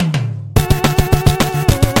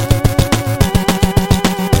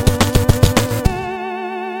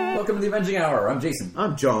the Avenging Hour. I'm Jason.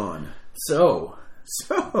 I'm John. So,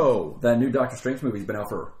 that new Doctor Strange movie's been out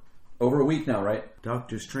for over a week now, right?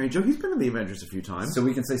 Doctor Strange. Oh, he's been in the Avengers a few times. So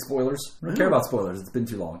we can say spoilers. I don't care about spoilers. It's been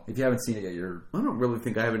too long. If you haven't seen it yet, I don't really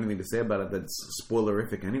think I have anything to say about it that's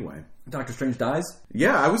spoilerific anyway. Doctor Strange dies?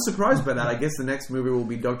 Yeah, I was surprised by that. I guess the next movie will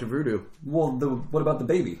be Dr. Voodoo. Well, what about the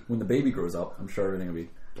baby? When the baby grows up, I'm sure everything will be...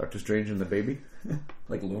 Doctor Strange and the baby?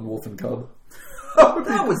 Like Lone Wolf and Cub? Oh,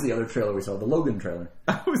 that was the other trailer we saw, the Logan trailer.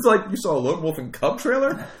 I was like, you saw a Lone Wolf and Cub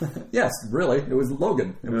trailer? Yes, really. It was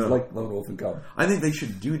Logan. It was like Lone Wolf and Cub. I think they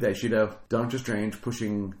should do that. They should have Doctor Strange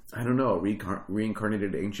pushing, I don't know, a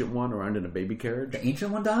reincarnated ancient one around in a baby carriage. The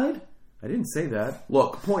ancient one died? I didn't say that.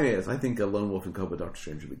 Look, point is, I think a Lone Wolf and Cub with Doctor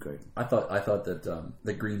Strange would be great. I thought that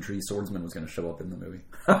the Green Tree Swordsman was going to show up in the movie.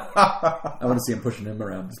 I want to see him pushing him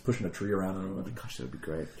around, just pushing a tree around. I don't know. Gosh, that would be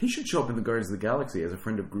great. He should show up in the Guardians of the Galaxy as a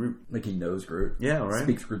friend of Groot. Like he knows Groot. Yeah, right.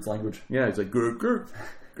 Speaks Groot's language. Yeah, he's like, Groot, Groot,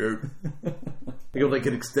 Groot. You have like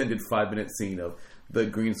an extended 5-minute scene of the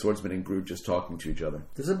Green Swordsman and Groot just talking to each other.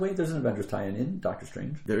 There's an Avengers tie-in in Doctor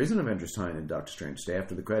Strange. There is an Avengers tie-in in Doctor Strange. Stay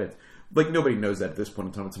after the credits. Like, nobody knows that at this point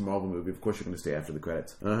in time. It's a Marvel movie. Of course you're going to stay after the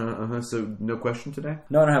credits. So, no question today?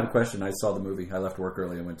 No, I don't have a question. I saw the movie. I left work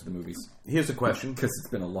early and went to the movies. Here's a question. Because it's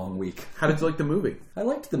been a long week. How did you like the movie? I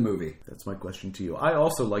liked the movie. That's my question to you. I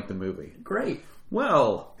also liked the movie. Great.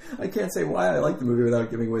 Well, I can't say why I liked the movie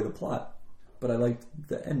without giving away the plot. But I liked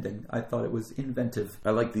the ending. I thought it was inventive. I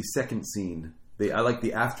liked the second scene. I liked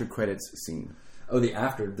the after credits scene. Oh, the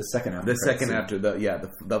second after. The second after,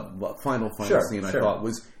 the final scene, I thought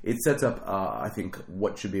it sets up, I think,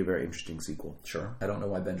 what should be a very interesting sequel. Sure. I don't know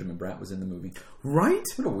why Benjamin Bratt was in the movie. Right?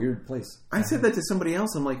 What a weird place. I said that to somebody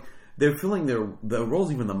else. I'm like, they're filling the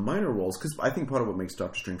roles, even the minor roles, because I think part of what makes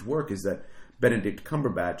Doctor Strange work is that Benedict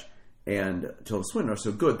Cumberbatch and Tilda Swinton are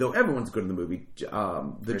so good, though everyone's good in the movie.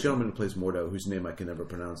 The gentleman who plays Mordo, whose name I can never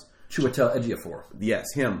pronounce. Chiwetel Ejiofor. Yes,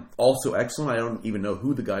 him. Also excellent. I don't even know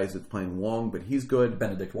who the guy is that's playing Wong, but he's good.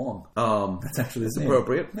 Benedict Wong. That's actually his name.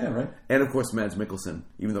 Appropriate. Yeah, right. And of course, Mads Mikkelsen,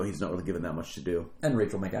 even though he's not really given that much to do. And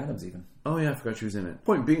Rachel McAdams, even. Oh yeah, I forgot she was in it.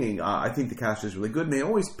 Point being, I think the cast is really good, and they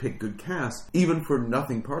always pick good casts, even for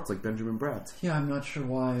nothing parts like Benjamin Bratt. Yeah, I'm not sure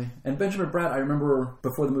why. And Benjamin Bratt, I remember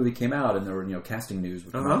before the movie came out, and there were casting news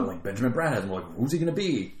would come out, like Benjamin Bratt has, like, who's he going to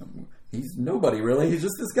be? He's nobody really. He's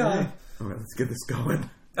just this guy. Yeah. All right, let's get this going.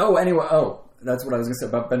 Oh, anyway. That's what I was going to say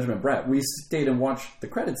about Benjamin Bratt. We stayed and watched the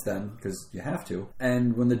credits then, because you have to.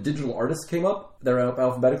 And when the digital artists came up, they're up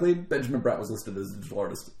alphabetically, Benjamin Bratt was listed as a digital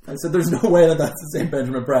artist. I said, there's no way that that's the same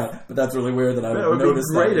Benjamin Bratt. But that's really weird that I would notice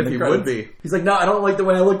that. It would be great if he would be. He's like, no, I don't like the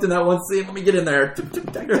way I looked in that one scene. Let me get in there.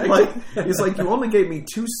 He's like, you only gave me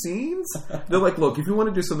 2 scenes? They're like, look, if you want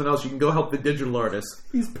to do something else, you can go help the digital artist.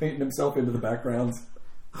 He's painting himself into the backgrounds.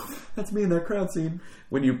 That's me in that crowd scene.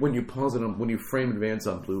 When you pause it when you frame advance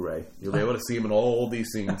on Blu-ray, you'll be able to see him in all these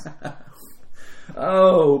scenes.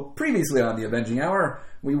 Previously on the Avenging Hour,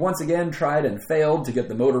 we once again tried and failed to get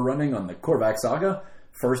the motor running on the Korvac Saga.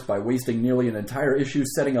 First by wasting nearly an entire issue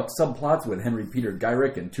setting up subplots with Henry Peter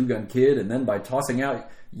Gyrick and Two Gun Kid, and then by tossing out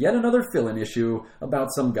yet another fill-in issue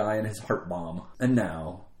about some guy and his heart bomb. And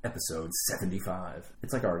now, episode 75.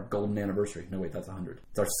 It's like our golden anniversary. No, wait, that's 100.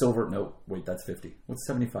 It's our silver... No, wait, that's 50. What's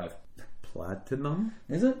 75? Platinum?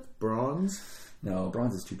 Is it? Bronze? No,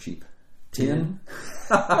 bronze is too cheap. Tin?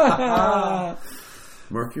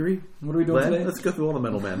 Mercury? What are we doing today? Let's go through all the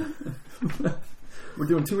metal men. We're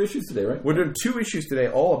doing 2 issues today, right? We're doing 2 issues today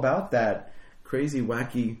all about that crazy,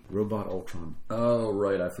 wacky robot Ultron. Oh,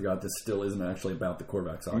 right. I forgot this still isn't actually about the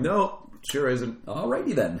Korvac Saga. No, sure isn't.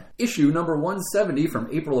 Alrighty then. Issue number 170 from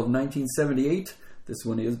April of 1978. This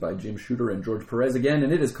one is by Jim Shooter and George Perez again,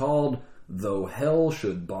 and it is called Though Hell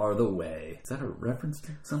Should Bar the Way. Is that a reference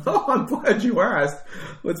to something? Oh, I'm glad you asked.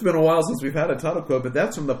 Well, it's been a while since we've had a title quote, but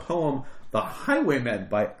that's from the poem The Highwaymen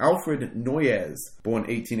by Alfred Noyes. Born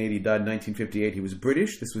 1880, died 1958. He was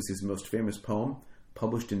British. This was his most famous poem,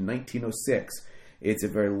 published in 1906. It's a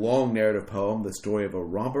very long narrative poem, the story of a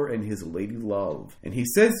robber and his lady love. And he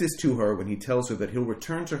says this to her when he tells her that he'll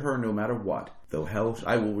return to her no matter what.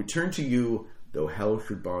 I will return to you, though hell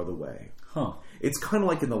should bar the way. Huh. It's kind of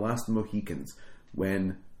like in The Last of the Mohicans,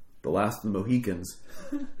 when the last of the Mohicans,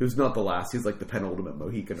 who's not the last, he's like the penultimate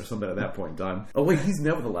Mohican or something at that point in time. Oh wait, he's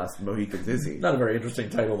never the last of the Mohicans, is he? Not a very interesting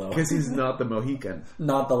title, though. Because he's not the Mohican.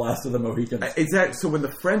 Not the last of the Mohicans. Exactly. So when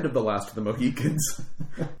the friend of the last of the Mohicans,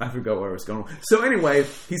 I forgot where I was going. So anyway,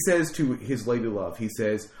 he says to his lady love, he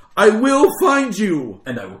says, I will find you!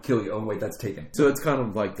 And I will kill you. Oh wait, that's taken. So it's kind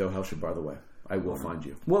of like, though hell should bar the way. I will find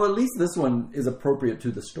you. Well, at least this one is appropriate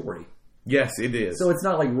to the story. Yes, it is. So it's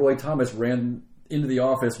not like Roy Thomas ran into the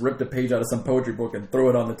office, ripped a page out of some poetry book, and threw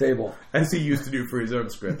it on the table. As he used to do for his own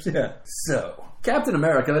scripts. Yeah. So, Captain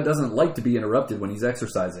America doesn't like to be interrupted when he's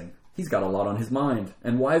exercising. He's got a lot on his mind,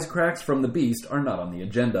 and wisecracks from the Beast are not on the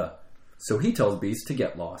agenda. So he tells Beast to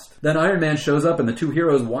get lost. Then Iron Man shows up and the two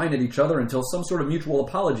heroes whine at each other until some sort of mutual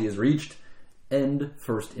apology is reached. End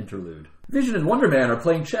first interlude. Vision and Wonder Man are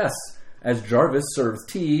playing chess. As Jarvis serves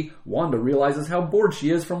tea, Wanda realizes how bored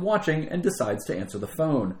she is from watching and decides to answer the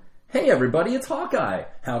phone. Hey everybody, it's Hawkeye.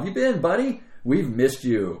 How have you been, buddy? We've missed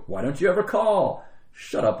you. Why don't you ever call?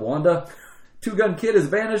 Shut up, Wanda. Two Gun Kid has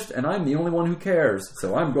vanished and I'm the only one who cares,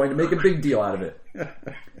 so I'm going to make a big deal out of it.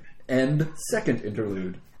 End second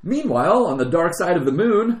interlude. Meanwhile, on the dark side of the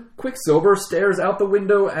moon, Quicksilver stares out the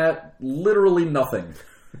window at literally nothing.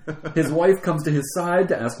 His wife comes to his side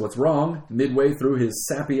to ask what's wrong. Midway through his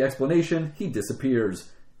sappy explanation, he disappears.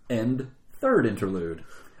 End third interlude.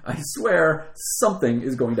 I swear, something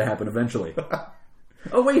is going to happen eventually.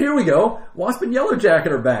 Oh wait, here we go. Wasp and Yellow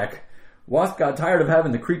Jacket are back. Wasp got tired of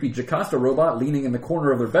having the creepy Jocasta robot leaning in the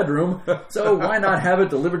corner of their bedroom, so why not have it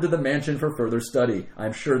delivered to the mansion for further study?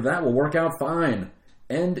 I'm sure that will work out fine.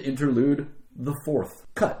 End interlude the fourth.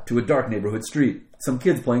 Cut to a dark neighborhood street. Some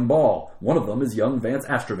kids playing ball. One of them is young Vance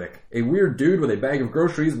Astrovic. A weird dude with a bag of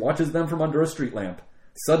groceries watches them from under a street lamp.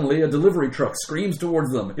 Suddenly, a delivery truck screams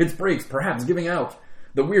towards them. Its brakes perhaps giving out.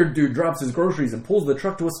 The weird dude drops his groceries and pulls the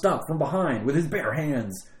truck to a stop from behind with his bare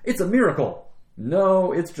hands. It's a miracle.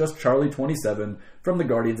 No, it's just Charlie 27 from the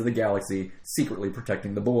Guardians of the Galaxy secretly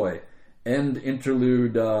protecting the boy. End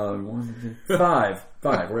interlude 5.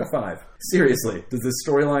 We're at 5. Seriously, does this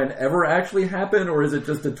storyline ever actually happen, or is it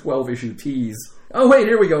just a 12-issue tease? Oh wait,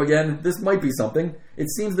 here we go again. This might be something.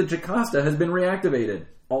 It seems that Jocasta has been reactivated.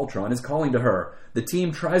 Ultron is calling to her. The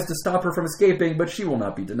team tries to stop her from escaping, but she will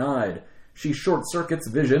not be denied. She short-circuits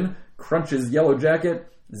Vision, crunches Yellow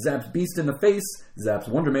Jacket, zaps Beast in the face, zaps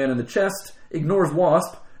Wonder Man in the chest, ignores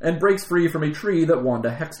Wasp, and breaks free from a tree that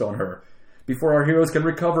Wanda hexed on her. Before our heroes can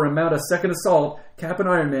recover and mount a second assault, Cap and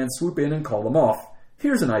Iron Man swoop in and call them off.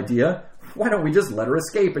 Here's an idea. Why don't we just let her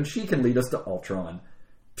escape and she can lead us to Ultron?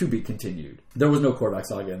 To be continued. There was no Korvac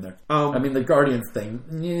Saga in there. I mean, the Guardians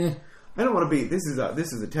thing, I don't want to be... This is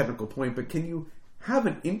a technical point, but can you have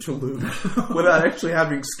an interlude without actually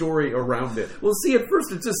having story around it? Well, see, at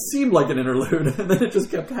first it just seemed like an interlude, and then it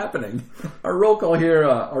just kept happening. Our roll call here,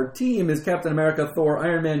 our team is Captain America, Thor,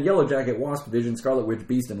 Iron Man, Yellow Jacket, Wasp, Vision, Scarlet Witch,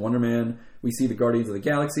 Beast, and Wonder Man. We see the Guardians of the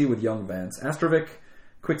Galaxy with young Vance Astrovic,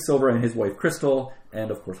 Quicksilver and his wife Crystal, and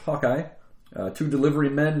of course Hawkeye. Two delivery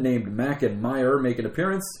men named Mac and Meyer make an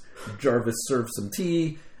appearance. Jarvis serves some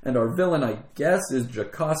tea. And our villain, I guess, is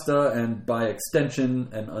Jocasta, and by extension,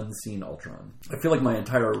 an unseen Ultron. I feel like my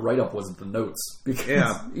entire write-up was the notes,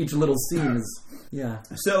 because each little scene is... Yeah.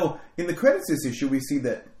 So, in the credits this issue, we see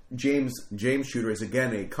that James Shooter is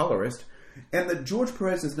again a colorist, and that George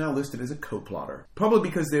Perez is now listed as a co-plotter. Probably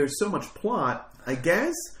because there's so much plot, I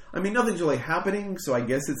guess. I mean, nothing's really happening, so I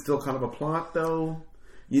guess it's still kind of a plot, though.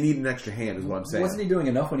 You need an extra hand, is what I'm saying. Wasn't he doing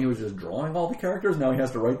enough when he was just drawing all the characters? Now he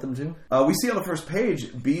has to write them, too? We see on the first page,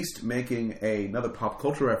 Beast making another pop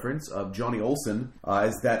culture reference of Johnny Olsen.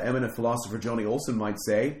 As that eminent philosopher Johnny Olsen might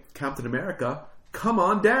say, Captain America, come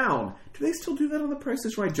on down. Do they still do that on The Price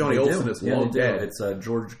is Right? Johnny Olsen is long dead. It's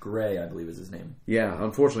George Gray, I believe is his name. Yeah,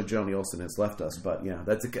 unfortunately Johnny Olsen has left us, but yeah,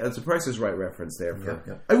 that's a Price is Right reference there.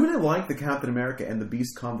 Yep. I really like the Captain America and the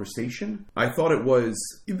Beast conversation. I thought it was,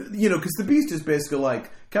 because the Beast is basically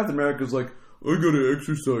like, Captain America's like, I gotta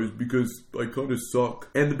exercise because I kind of suck.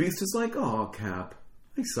 And the Beast is like, oh, Cap,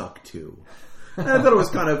 I suck too. And I thought it was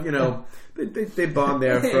kind of, they bond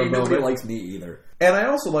there for a moment. Nobody likes me either. And I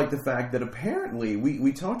also like the fact that apparently,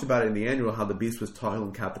 we talked about it in the annual, how the Beast was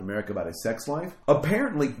telling Captain America about his sex life.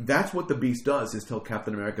 Apparently, that's what the Beast does, is tell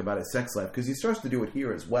Captain America about his sex life, because he starts to do it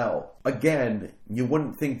here as well. Again, you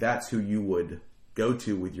wouldn't think that's who you would go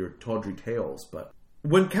to with your tawdry tales, but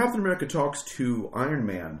when Captain America talks to Iron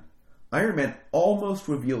Man almost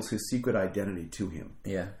reveals his secret identity to him.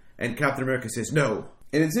 Yeah. And Captain America says, no.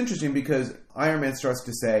 And it's interesting because Iron Man starts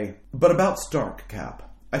to say, but about Stark, Cap.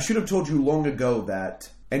 I should have told you long ago that...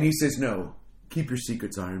 And he says, no, keep your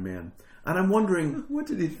secrets, Iron Man. And I'm wondering... What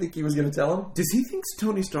did he think he was going to tell him? Does he think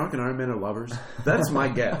Tony Stark and Iron Man are lovers? That's my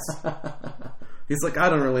guess. He's like, I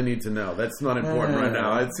don't really need to know. That's not important right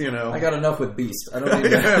now. It's, I got enough with Beast. I don't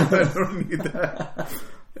need that. I don't need that.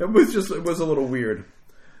 It was a little weird.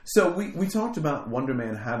 So we talked about Wonder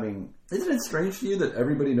Man having... Isn't it strange to you that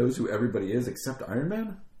everybody knows who everybody is except Iron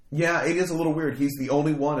Man? Yeah, it is a little weird. He's the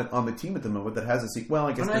only one on the team at the moment that has a secret. Well,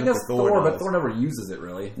 I guess Thor, but Thor never uses it,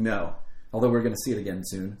 really. No. Although we're going to see it again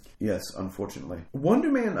soon. Yes, unfortunately.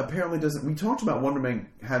 Wonder Man apparently doesn't... We talked about Wonder Man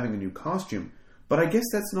having a new costume, But I guess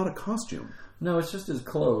that's not a costume. No, it's just his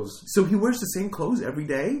clothes. So he wears the same clothes every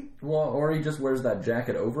day? Well, or he just wears that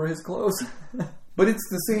jacket over his clothes. But it's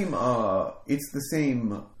the same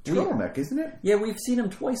turtleneck, isn't it? Yeah, we've seen him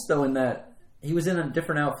twice, though, in that he was in a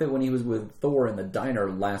different outfit when he was with Thor in the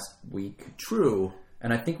diner last week. True.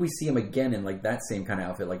 And I think we see him again in like that same kind of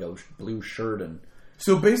outfit, like a blue shirt and...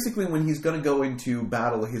 So basically, when he's going to go into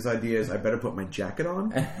battle, his idea is, I better put my jacket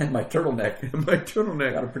on. And my turtleneck. My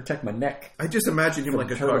turtleneck. Gotta protect my neck. I just imagine him like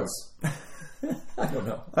a turtles. I don't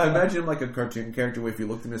know. I imagine him like a cartoon character where if you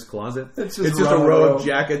looked in his closet, it's just a row of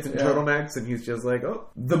jackets and turtlenecks, and he's just like, oh.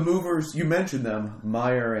 The movers, you mentioned them,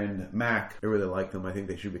 Meyer and Mack. I really like them. I think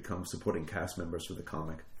they should become supporting cast members for the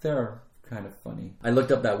comic. They're kind of funny. I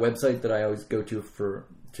looked up that website that I always go to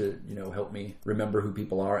help me remember who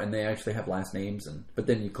people are, and they actually have last names, but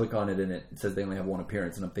then you click on it and it says they only have one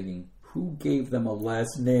appearance, and I'm thinking, who gave them a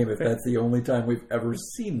last name if that's the only time we've ever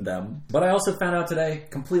seen them? But I also found out today,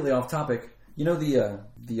 completely off topic, you know the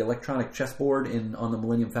electronic chessboard on the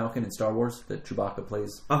Millennium Falcon in Star Wars that Chewbacca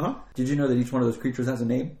plays? Uh-huh. Did you know that each one of those creatures has a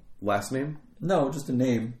name? Last name? No, just a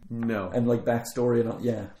name. No. And like backstory and all.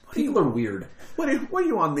 Yeah. People are weird. What are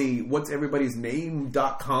you on the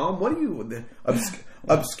what'severybodysname.com? What are you...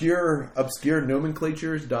 Obscure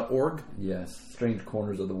nomenclatures.org? Yes. Strange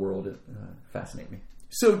corners of the world fascinate me.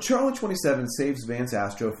 So Charlie 27 saves Vance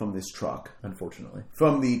Astro from this truck. Unfortunately.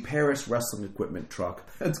 From the Paris wrestling equipment truck.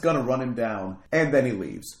 It's going to run him down. And then he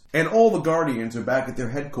leaves. And all the Guardians are back at their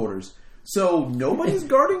headquarters. So nobody's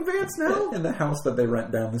guarding Vance now? In the house that they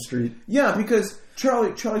rent down the street. Yeah, because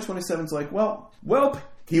Charlie 27's like, well,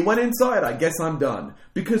 he went inside. I guess I'm done.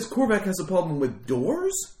 Because Korvac has a problem with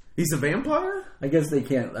doors? He's a vampire? I guess they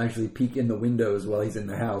can't actually peek in the windows while he's in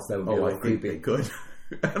the house. That would be a little creepy. They could.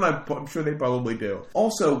 And I'm sure they probably do.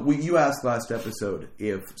 Also, you asked last episode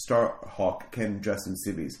if Starhawk can dress in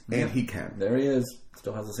civvies. And he can. There he is.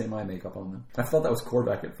 Still has the same eye makeup on them. I thought that was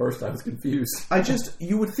Korvac at first. I was confused.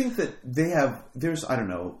 You would think that there's,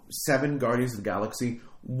 7 Guardians of the Galaxy.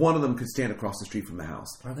 One of them could stand across the street from the house.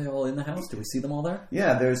 Are they all in the house? Do we see them all there?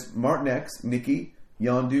 Yeah, there's Martin X, Nikki,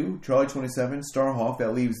 Yondu, Charlie 27, Starhawk.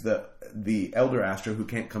 That leaves the Elder Astro who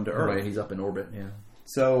can't come to Earth. Right, he's up in orbit, yeah.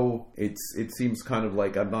 So it seems kind of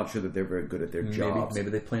like I'm not sure that they're very good at their jobs. Maybe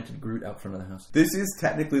they planted Groot out front of the house. This is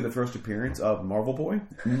technically the first appearance of Marvel Boy,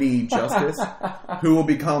 me Justice, who will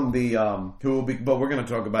become but we're going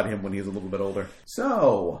to talk about him when he's a little bit older.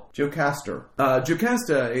 So Jocasta.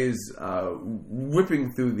 Jocasta is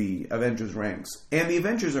ripping through the Avengers ranks, and the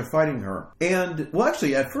Avengers are fighting her. And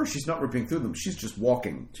actually, at first she's not ripping through them; she's just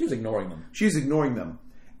walking. She's ignoring them.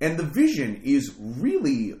 And the Vision is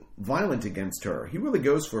really violent against her. He really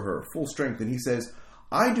goes for her, full strength, and he says,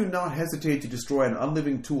 I do not hesitate to destroy an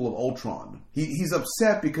unliving tool of Ultron. He's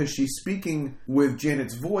upset because she's speaking with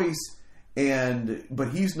Janet's voice, but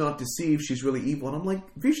he's not deceived. She's really evil. And I'm like,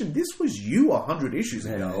 Vision, this was you 100 issues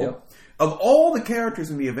ago. Yep. Of all the characters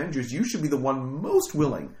in the Avengers, you should be the one most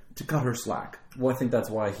willing to cut her slack. Well, I think that's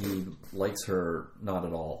why he likes her not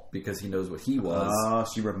at all, because he knows what he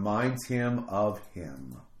was. She reminds him of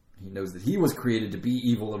him. He knows that he was created to be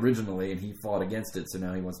evil originally, and he fought against it, so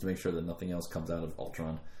now he wants to make sure that nothing else comes out of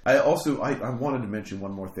Ultron. I wanted to mention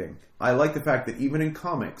one more thing. I like the fact that even in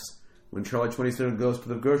comics, when Charlie 27 goes to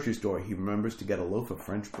the grocery store, he remembers to get a loaf of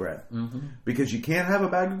French bread. Mm-hmm. Because you can't have a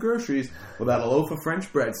bag of groceries without a loaf of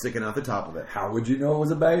French bread sticking out the top of it. How would you know it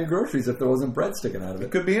was a bag of groceries if there wasn't bread sticking out of it?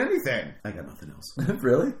 It could be anything. I got nothing else.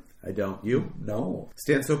 Really? I don't. You? No.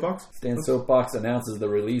 Stan Soapbox? Stan Soapbox announces the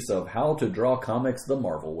release of How to Draw Comics the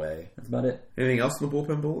Marvel Way. That's about it. Anything else in the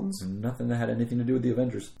bullpen bulletins? Nothing that had anything to do with the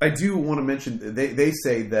Avengers. I do want to mention, they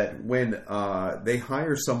say that when they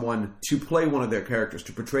hire someone to play one of their characters,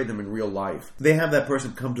 to portray them in real life, they have that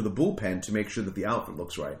person come to the bullpen to make sure that the outfit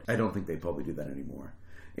looks right. I don't think they probably do that anymore.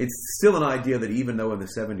 It's still an idea that even though in the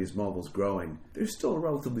 70s Marvel's growing, they're still a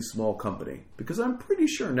relatively small company. Because I'm pretty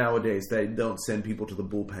sure nowadays they don't send people to the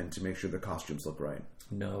bullpen to make sure their costumes look right.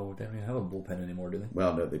 No, they don't even have a bullpen anymore, do they?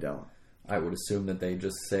 Well, no, they don't. I would assume that they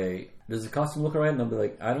just say, does the costume look right? And they'll be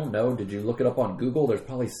like, I don't know. Did you look it up on Google? There's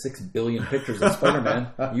probably 6 billion pictures of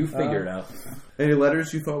Spider-Man. You figure it out. Any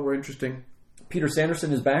letters you thought were interesting? Peter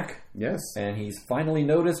Sanderson is back. Yes. And he's finally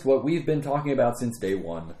noticed what we've been talking about since day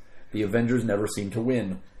one. The Avengers never seem to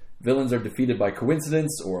win. Villains are defeated by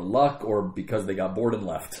coincidence or luck or because they got bored and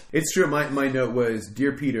left. It's true. My note was,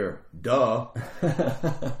 Dear Peter, duh.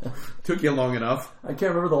 Took you long enough. I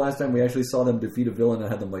can't remember the last time we actually saw them defeat a villain and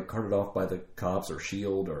had them carted off by the cops or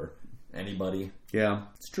S.H.I.E.L.D. or anybody. Yeah,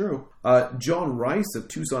 it's true. John Rice of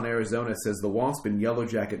Tucson, Arizona says the Wasp and Yellow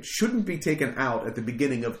Jacket shouldn't be taken out at the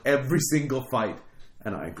beginning of every single fight.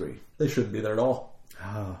 And I agree. They shouldn't be there at all.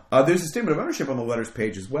 There's a statement of ownership on the letters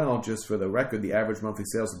page as well. Just for the record, the average monthly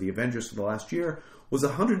sales of the Avengers for the last year was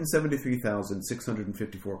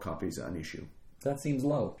 173,654 copies on issue. That seems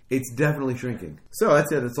low. It's definitely shrinking. So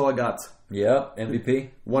that's it. That's all I got. Yep, MVP.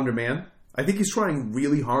 Wonder Man. I think he's trying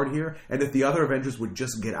really hard here, and if the other Avengers would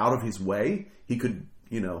just get out of his way, he could,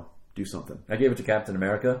 do something. I gave it to Captain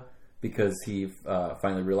America because he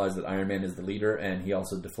finally realized that Iron Man is the leader, and he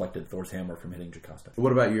also deflected Thor's hammer from hitting Jocasta.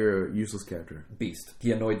 What about your useless character? Beast.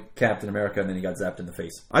 He annoyed Captain America, and then he got zapped in the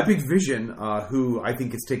face. I picked Vision, who I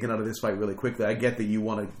think gets taken out of this fight really quickly. I get that you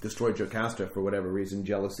want to destroy Jocasta for whatever reason,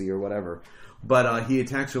 jealousy or whatever. But he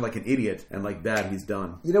attacks her like an idiot, and like that, he's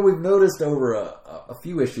done. We've noticed over a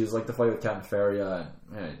few issues, like the fight with Captain Faria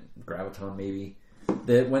and Graviton, maybe,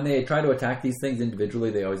 that when they try to attack these things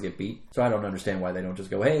individually, they always get beat. So I don't understand why they don't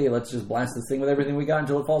just go, hey, let's just blast this thing with everything we got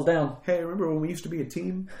until it falls down. Hey, remember when we used to be a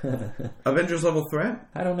team? Avengers level threat?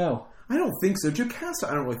 I don't know. I don't think so. Jocasta,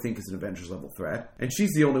 I don't really think is an Avengers level threat. And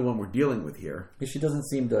she's the only one we're dealing with here. She doesn't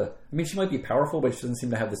seem to... she might be powerful, but she doesn't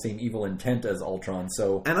seem to have the same evil intent as Ultron,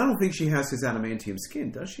 so... And I don't think she has his adamantium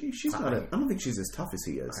skin, does she? She's not... I don't think she's as tough as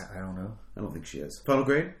he is. I don't know. I don't think she is. Final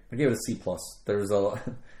grade? I gave it a C+.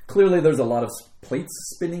 Clearly there's a lot of plates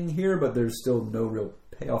spinning here, but there's still no real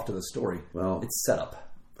payoff to the story. Well... It's set up.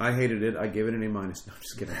 I hated it. I gave it an A-. No, I'm just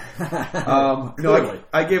kidding.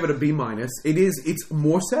 I gave it a B-. It's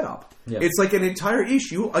more setup. Yeah. It's like an entire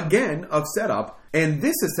issue, again, of setup. And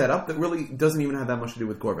this is setup that really doesn't even have that much to do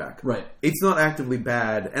with Korvac. Right. It's not actively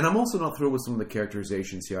bad. And I'm also not thrilled with some of the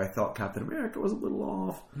characterizations here. I thought Captain America was a little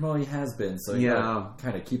off. Well, he has been, so you gotta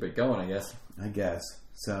kind of keep it going, I guess. I guess.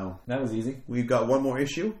 So that was easy. We've got one more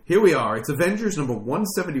issue. Here we are. It's Avengers number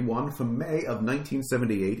 171 from May of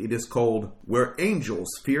 1978. It is called Where Angels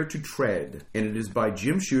Fear to Tread, and it is by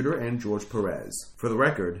Jim Shooter and George Perez. For the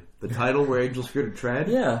record, the title Where Angels Fear to Tread,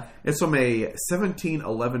 it's from a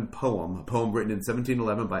 1711 poem, a poem written in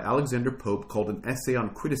 1711 by Alexander Pope called An Essay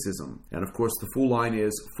on Criticism. And of course, the full line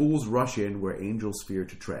is, "Fools rush in where angels fear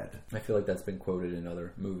to tread." I feel like that's been quoted in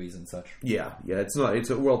other movies and such. Yeah, it's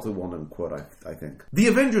a relatively well-known quote, I think.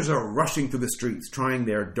 The Avengers are rushing through the streets, trying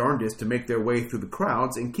their darndest to make their way through the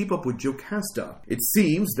crowds and keep up with Jocasta. It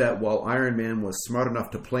seems that while Iron Man was smart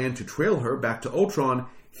enough to plan to trail her back to Ultron,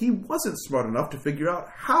 he wasn't smart enough to figure out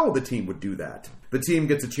how the team would do that. The team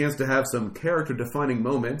gets a chance to have some character-defining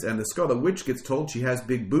moments, and the Scarlet Witch gets told she has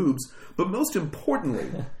big boobs, but most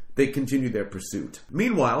importantly, they continue their pursuit.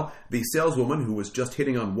 Meanwhile, the saleswoman who was just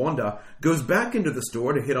hitting on Wanda goes back into the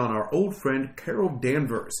store to hit on our old friend Carol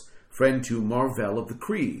Danvers, friend to Marvel of the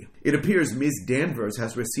Kree. It appears Ms. Danvers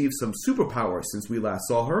has received some superpowers since we last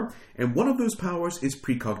saw her, and one of those powers is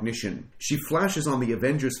precognition. She flashes on the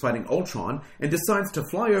Avengers fighting Ultron and decides to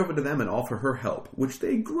fly over to them and offer her help, which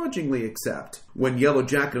they grudgingly accept. When Yellow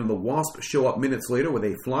Jacket and the Wasp show up minutes later with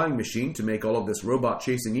a flying machine to make all of this robot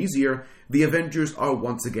chasing easier, the Avengers are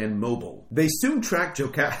once again mobile. They soon track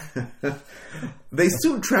Jocasta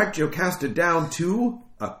down to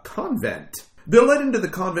a convent. They're led into the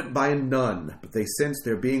convent by a nun, but they sense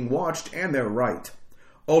they're being watched, and they're right.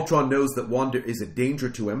 Ultron knows that Wanda is a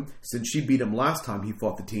danger to him, since she beat him last time he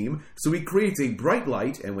fought the team, so he creates a bright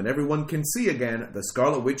light, and when everyone can see again, the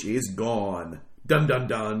Scarlet Witch is gone. Dun dun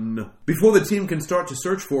dun. Before the team can start to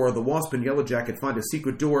search for her, the Wasp and Yellow Jacket find a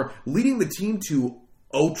secret door, leading the team to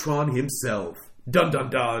Ultron himself. Dun dun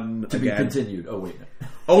dun. To be continued. Oh, wait.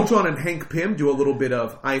 Ultron and Hank Pym do a little bit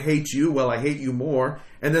of I hate you, well I hate you more,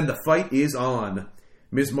 and then the fight is on.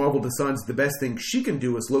 Ms. Marvel decides the best thing she can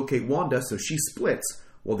do is locate Wanda, so she splits,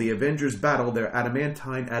 while the Avengers battle their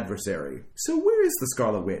adamantine adversary. So where is the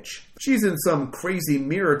Scarlet Witch? She's in some crazy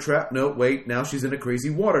mirror trap. No, wait, now she's in a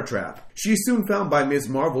crazy water trap. She's soon found by Ms.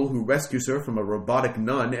 Marvel, who rescues her from a robotic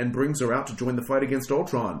nun and brings her out to join the fight against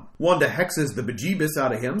Ultron. Wanda hexes the bejeebus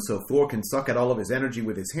out of him so Thor can suck out all of his energy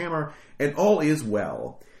with his hammer, and all is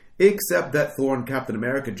well. Except that Thor and Captain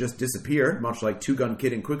America just disappear, much like Two Gun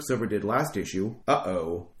Kid and Quicksilver did last issue.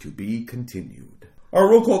 Uh-oh. To be continued. Our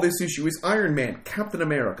roll call this issue is Iron Man, Captain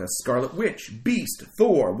America, Scarlet Witch, Beast,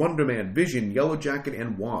 Thor, Wonder Man, Vision, Yellow Jacket,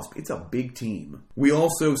 and Wasp. It's a big team. We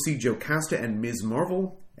also see Jocasta and Ms.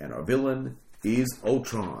 Marvel, and our villain is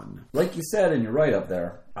Ultron. Like you said in your write-up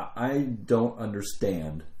there, I don't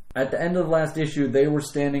understand. At the end of the last issue, they were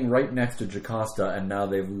standing right next to Jocasta, and now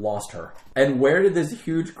they've lost her. And where did this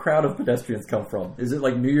huge crowd of pedestrians come from? Is it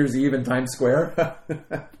like New Year's Eve in Times Square?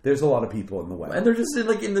 There's a lot of people in the way. And they're just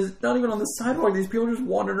not even on the sidewalk. These people are just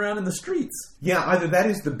wandering around in the streets. Yeah, either that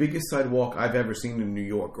is the biggest sidewalk I've ever seen in New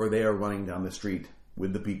York, or they are running down the street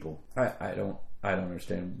with the people. I don't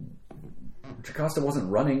understand Jocasta wasn't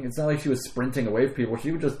running. It's not like she was sprinting away from people.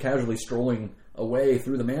 She was just casually strolling away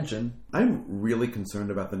through the mansion. I'm really concerned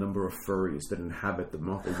about the number of furries that inhabit the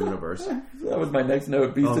Marvel universe. That was my next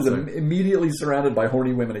note. Beast is immediately surrounded by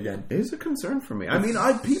horny women again. It is a concern for me. I mean,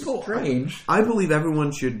 strange. I believe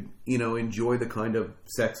everyone should, enjoy the kind of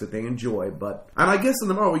sex that they enjoy. And I guess in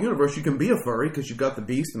the Marvel universe, you can be a furry because you've got the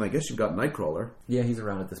Beast, and I guess you've got Nightcrawler. Yeah, he's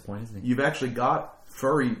around at this point, isn't he? You've actually got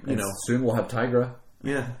furry. Soon we'll have Tigra.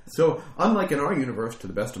 Yeah. So, unlike in our universe, to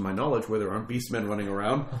the best of my knowledge, where there aren't beastmen running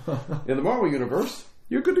around, in the Marvel universe,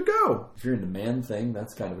 you're good to go. If you're in the man thing,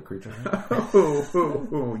 that's kind of a creature.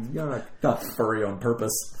 Yuck. Not furry on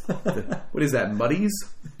purpose. What is that, muddies?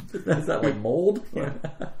 Is that like mold? Yeah.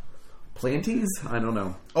 Planties? I don't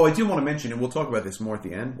know. Oh, I do want to mention, and we'll talk about this more at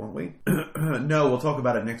the end, won't we? No, we'll talk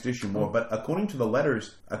about it next issue more. But according to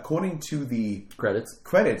the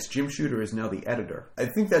credits, Jim Shooter is now the editor. I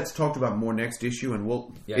think that's talked about more next issue, and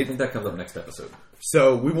I think that comes up next episode.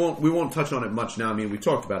 So we won't touch on it much now. I mean, we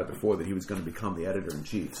talked about it before that he was going to become the editor in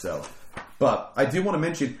chief. So, but I do want to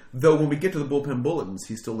mention, though, when we get to the bullpen bulletins,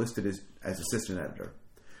 he's still listed as assistant editor.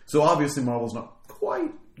 So obviously, Marvel's not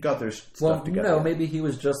quite got their stuff together. No, maybe he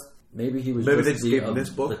was just. Maybe they just gave him this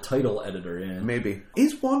book? The title editor, yeah. Maybe.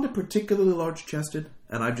 Is Wanda particularly large-chested?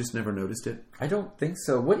 And I've just never noticed it. I don't think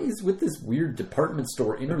so. What is with this weird department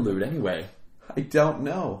store interlude, anyway? I don't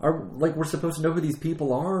know. We're supposed to know who these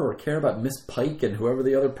people are or care about Miss Pike and whoever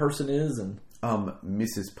the other person is? And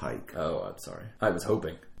Mrs. Pike. Oh, I'm sorry. I was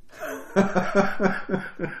hoping.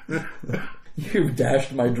 You've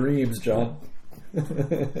dashed my dreams, John.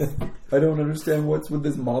 I don't understand what's with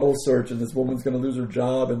this model search and this woman's going to lose her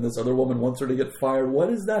job and this other woman wants her to get fired. What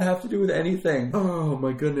does that have to do with anything? Oh,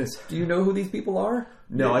 my goodness. Do you know who these people are?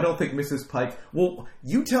 No, I don't think Mrs. Pike... Well,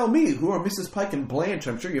 you tell me. Who are Mrs. Pike and Blanche?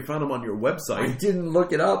 I'm sure you found them on your website. I didn't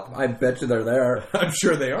look it up. I bet you they're there. I'm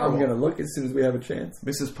sure they are. I'm going to look as soon as we have a chance.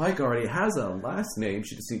 Mrs. Pike already has a last name.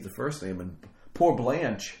 She just needs a first name. And poor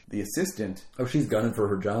Blanche, the assistant... Oh, she's gunning for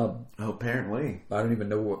her job. Oh, apparently. I don't even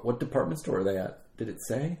know what department store are they at. Did it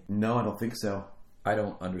say? No, I don't think so. I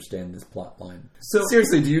don't understand this plot line. So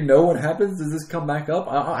seriously, do you know what happens? Does this come back up?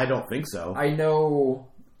 I don't think so. I know,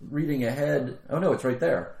 reading ahead... Oh, no, it's right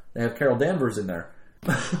there. They have Carol Danvers in there.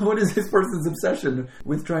 What is this person's obsession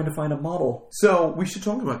with trying to find a model? So, we should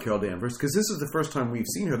talk about Carol Danvers, because this is the first time we've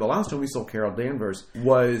seen her. The last time we saw Carol Danvers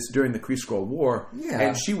was during the Kree-Skrull War,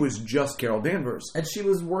 and she was just Carol Danvers. And she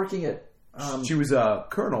was working at... she was a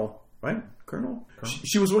colonel, right? Colonel?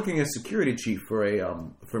 She was working as security chief for a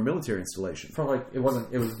military installation. For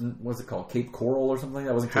was it called Cape Coral or something?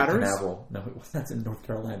 That wasn't Cape Canaveral. No, that's in North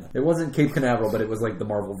Carolina. It wasn't Cape Canaveral, but it was like the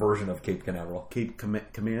Marvel version of Cape Canaveral. Cape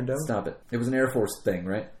Commando? Stop it. It was an Air Force thing,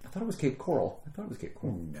 right? I thought it was Cape Coral. No.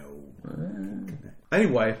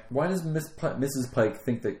 Anyway. Why does Mrs. Pike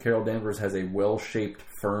think that Carol Danvers has a well-shaped,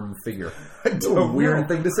 firm figure? It's a weird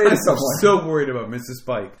thing to say to someone. I'm so worried about Mrs.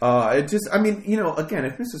 Pike. Again,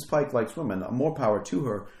 if Mrs. Pike likes women, more power to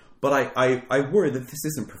her. But I worry that this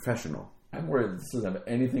isn't professional. I'm worried this doesn't have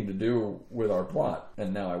anything to do with our plot,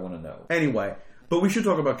 and now I want to know. Anyway, but we should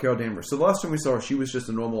talk about Carol Danvers. So the last time we saw her, she was just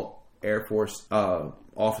a normal Air Force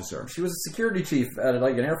officer. She was a security chief at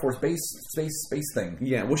an Air Force space thing.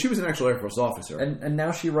 Yeah, well, she was an actual Air Force officer. And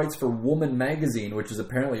now she writes for Woman Magazine, which is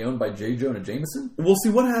apparently owned by J. Jonah Jameson? Well, see,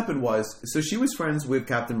 what happened was, so she was friends with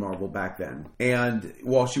Captain Marvel back then, and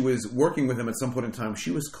while she was working with him at some point in time,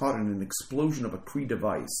 she was caught in an explosion of a Kree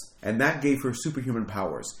device, and that gave her superhuman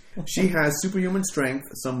powers. She has superhuman strength,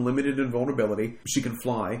 some limited invulnerability. She can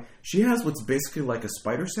fly. She has what's basically like a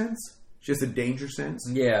spider sense. She has a danger sense.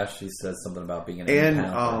 Yeah, she says something about being an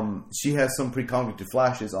And she has some precognitive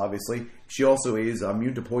flashes, obviously. She also is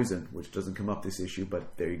immune to poison, which doesn't come up this issue,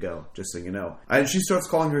 but there you go, just so you know. And she starts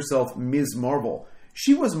calling herself Ms. Marvel.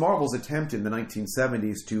 She was Marvel's attempt in the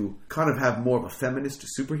 1970s to kind of have more of a feminist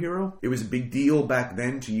superhero. It was a big deal back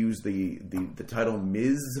then to use the title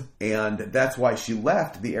Ms. And that's why she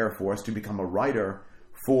left the Air Force to become a writer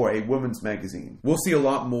for a women's magazine. We'll see a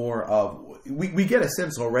lot more of... We get a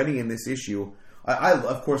sense already in this issue.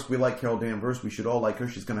 Of course, we like Carol Danvers. We should all like her.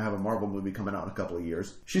 She's going to have a Marvel movie coming out in a couple of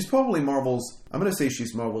years. She's probably Marvel's... I'm going to say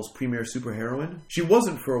she's Marvel's premier superheroine. She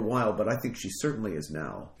wasn't for a while, but I think she certainly is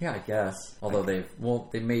now. Yeah, I guess. Although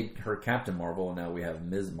they made her Captain Marvel, and now we have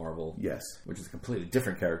Ms. Marvel. Yes. Which is a completely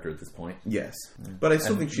different character at this point. Yes. But I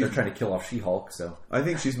still think she's... They're trying to kill off She-Hulk, so... I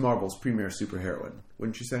think she's Marvel's premier superheroine.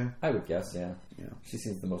 Wouldn't you say? I would guess, yeah. She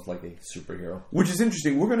seems the most like a superhero. Which is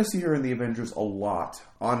interesting. We're going to see her in the Avengers a lot,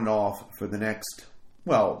 on and off, for the next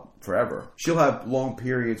Well, forever. She'll have long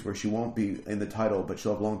periods where she won't be in the title, but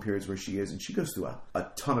she'll have long periods where she is, and she goes through a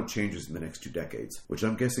ton of changes in the next 2 decades, which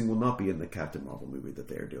I'm guessing will not be in the Captain Marvel movie that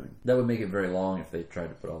they are doing. That would make it very long if they tried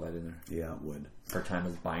to put all that in there. Yeah, it would. Her time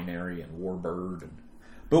as Binary and Warbird.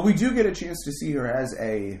 But we do get a chance to see her as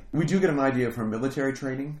we do get an idea of her military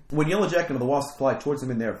training. When Yellowjacket and the Wasp fly towards them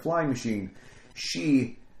in their flying machine,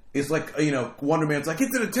 she is like, Wonder Man's like,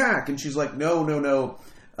 it's an attack! And she's like, no.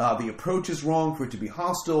 The approach is wrong for it to be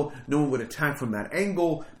hostile. No one would attack from that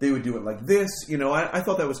angle. They would do it like this. I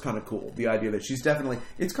thought that was kind of cool. The idea that she's definitely...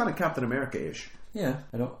 It's kind of Captain America-ish. Yeah.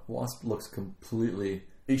 Wasp looks completely...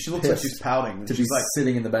 She looks like she's pouting. She's like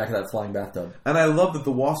sitting in the back of that flying bathtub. And I love that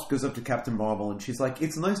the Wasp goes up to Captain Marvel and she's like,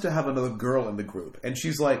 it's nice to have another girl in the group. And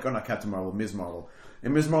she's like... Or not Captain Marvel, Ms. Marvel.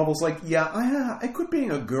 And Ms. Marvel's like, yeah, I quit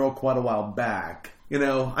being a girl quite a while back.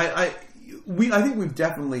 I think we've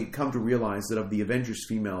definitely come to realize that of the Avengers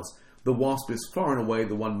females, the Wasp is far and away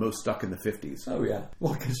the one most stuck in the 50s. Oh, yeah.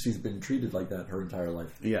 Well, because she's been treated like that her entire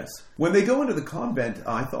life. Yes. When they go into the convent,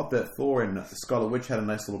 I thought that Thor and Scarlet Witch had a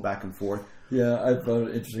nice little back and forth. Yeah, I found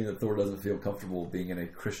it interesting that Thor doesn't feel comfortable being in a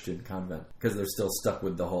Christian convent. Because they're still stuck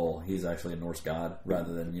with the whole, he's actually a Norse god,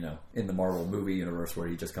 rather than, in the Marvel movie universe where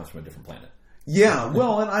he just comes from a different planet. Yeah,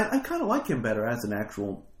 well, and I kind of like him better as an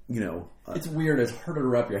actual... it's weird. It's harder to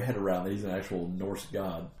wrap your head around that he's an actual Norse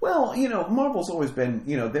god. Well, Marvel's always been,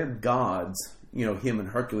 they're gods, him and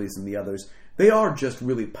Hercules and the others. They are just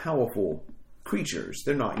really powerful creatures.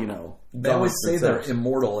 They're not, They always say they're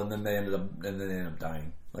immortal and then they end up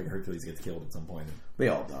dying. Like Hercules gets killed at some point. They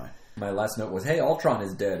all die. My last note was, hey, Ultron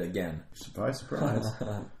is dead again. Surprise, surprise.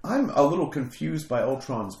 I'm a little confused by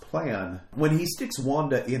Ultron's plan. When he sticks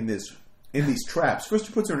Wanda in these traps. First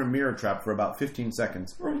he puts her in a mirror trap for about 15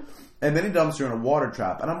 seconds. Right. And then he dumps her in a water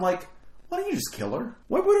trap. And I'm like, why don't you just kill her?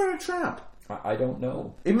 Why put her in a trap? I don't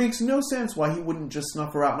know. It makes no sense why he wouldn't just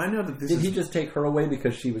snuff her out. And I know that Did he just take her away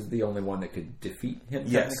because she was the only one that could defeat him,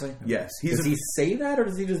 technically? Yes. Does he say that, or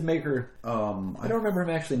does he just make her... I don't remember him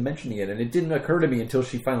actually mentioning it, and it didn't occur to me until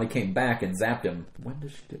she finally came back and zapped him. When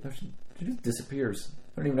does she do... She just disappears.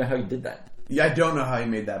 I don't even know how he did that. Yeah, I don't know how he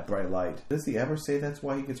made that bright light. Does he ever say that's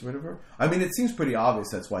why he gets rid of her? I mean, it seems pretty obvious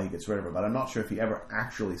that's why he gets rid of her, but I'm not sure if he ever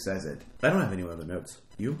actually says it. I don't have any other notes.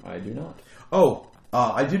 You? I do not. Oh,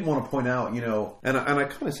 I did want to point out, and I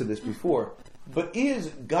kind of said this before, but is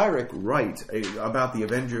Gyrich right about the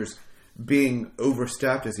Avengers being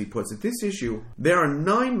overstaffed, as he puts it? This issue, there are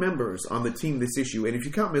 9 members on the team this issue, and if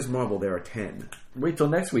you count Ms. Marvel, there are 10. Wait till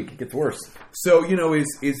next week, it gets worse. So,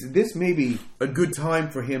 is this maybe a good time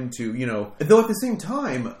for him to, though at the same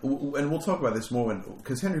time, and we'll talk about this more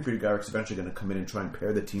because Henry Peter Gyrich's eventually going to come in and try and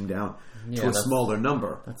pare the team down to a smaller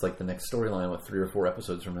number. That's like the next storyline with 3 or 4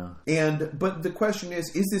 episodes from now. But the question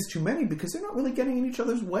is this too many? Because they're not really getting in each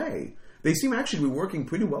other's way. They seem actually to be working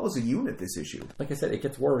pretty well as a unit this issue. Like I said, it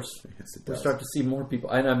gets worse. Yes, it does. We start to see more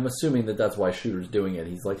people. And I'm assuming that's why Shooter's doing it.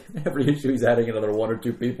 He's like, every issue he's adding another 1 or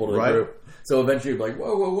 2 people to the group. So eventually you're like,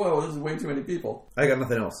 whoa, this is way too many people. I got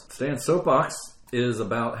nothing else. Stan's Soapbox is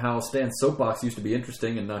about how Stan's Soapbox used to be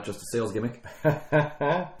interesting and not just a sales gimmick.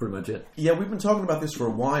 Pretty much it. Yeah, we've been talking about this for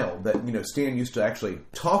a while, that, Stan used to actually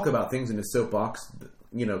talk about things in his soapbox,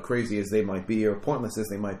 crazy as they might be or pointless as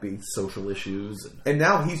they might be. Social issues. And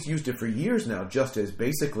now he's used it for years now just as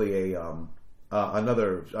basically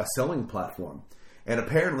another selling platform. And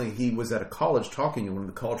apparently he was at a college talking, and one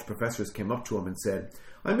of the college professors came up to him and said,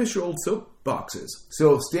 I miss your old soapboxes.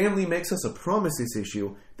 So Stan Lee makes us a promise this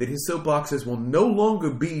issue that his soapboxes will no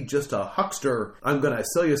longer be just a huckster, I'm going to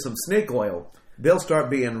sell you some snake oil. They'll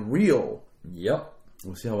start being real. Yep.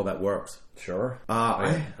 We'll see how well that works. Sure.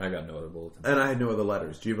 I got no other bullets. And I had no other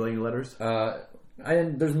letters. Do you have any letters?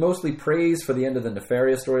 There's mostly praise for the end of the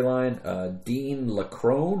Nefarious storyline. Dean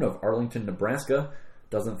Lacrone of Arlington, Nebraska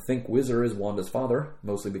doesn't think Whizzer is Wanda's father,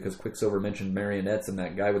 mostly because Quicksilver mentioned marionettes and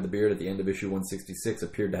that guy with the beard at the end of issue 166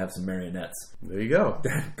 appeared to have some marionettes. There you go.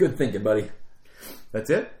 Good thinking, buddy. That's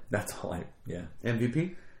it? That's all yeah.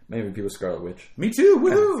 MVP? MVP was Scarlet Witch. Me too,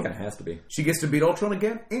 woohoo! It kind of has to be. She gets to beat Ultron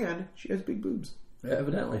again, and she has big boobs.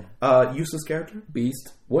 Evidently. Useless character?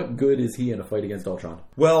 Beast. What good is he in a fight against Ultron?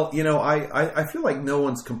 Well, I feel like no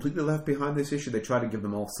one's completely left behind this issue. They try to give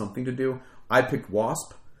them all something to do. I picked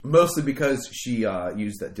Wasp. Mostly because she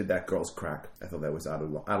did that girl's crack. I thought that was out of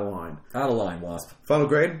line. Out of line, Wasp. Final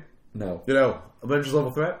grade? No. Avengers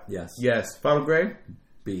level threat? Yes. Yes. Final grade?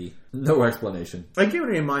 B. No explanation. I give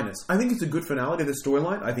it a A-. I think it's a good finale to the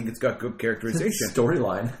storyline. I think it's got good characterization.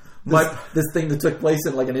 Storyline? This thing that took place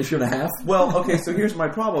in like an issue and a half? Well, okay, so here's my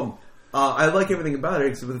problem. I like everything about it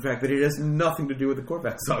except for the fact that it has nothing to do with the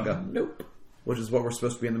Korvac Saga. Nope. which is what we're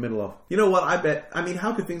supposed to be in the middle of. You know what?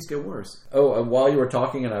 How could things get worse? Oh, and while you were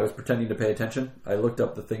talking and I was pretending to pay attention, I looked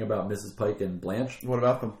up the thing about Mrs. Pike and Blanche. What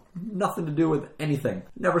about them? Nothing to do with anything.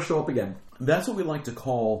 Never show up again. That's what we like to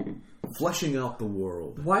call fleshing out the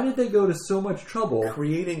world. Why did they go to so much trouble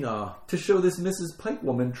Creating to show this Mrs. Pike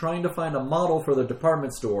woman trying to find a model for the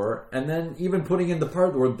department store, and then even putting in the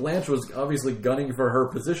part where Blanche was obviously gunning for her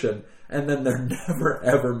position, and then they're never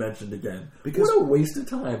ever mentioned again? Because what a waste of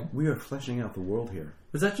time. we are fleshing out the world here.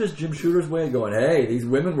 Was that just Jim Shooter's way of going, hey, these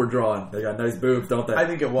women were drawn. They got nice boobs, don't they? I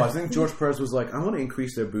think it was. I think George Perez was like, I want to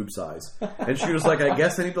increase their boob size. And she was like, I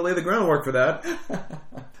guess I need to lay the groundwork for that.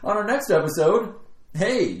 On our next episode,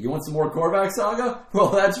 hey, you want some more Korvac Saga? Well,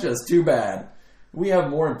 that's just too bad. We have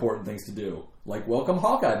more important things to do, like welcome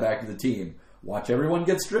Hawkeye back to the team, watch everyone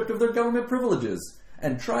get stripped of their government privileges,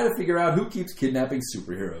 and try to figure out who keeps kidnapping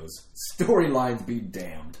superheroes. Storylines be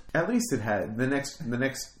damned. At least it had. The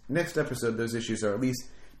next episode, those issues are at least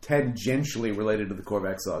tangentially related to the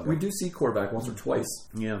Korvac Saga. We do see Korvac once or twice.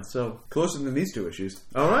 Yeah, so closer than these two issues.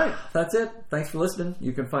 All right. That's it. Thanks for listening.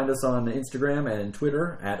 You can find us on Instagram and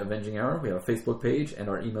Twitter at Avenging Hour. We have a Facebook page, and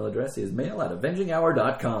our email address is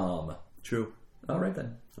mail@avenginghour.com. True. All right,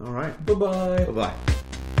 then. All right. Bye-bye. Bye-bye.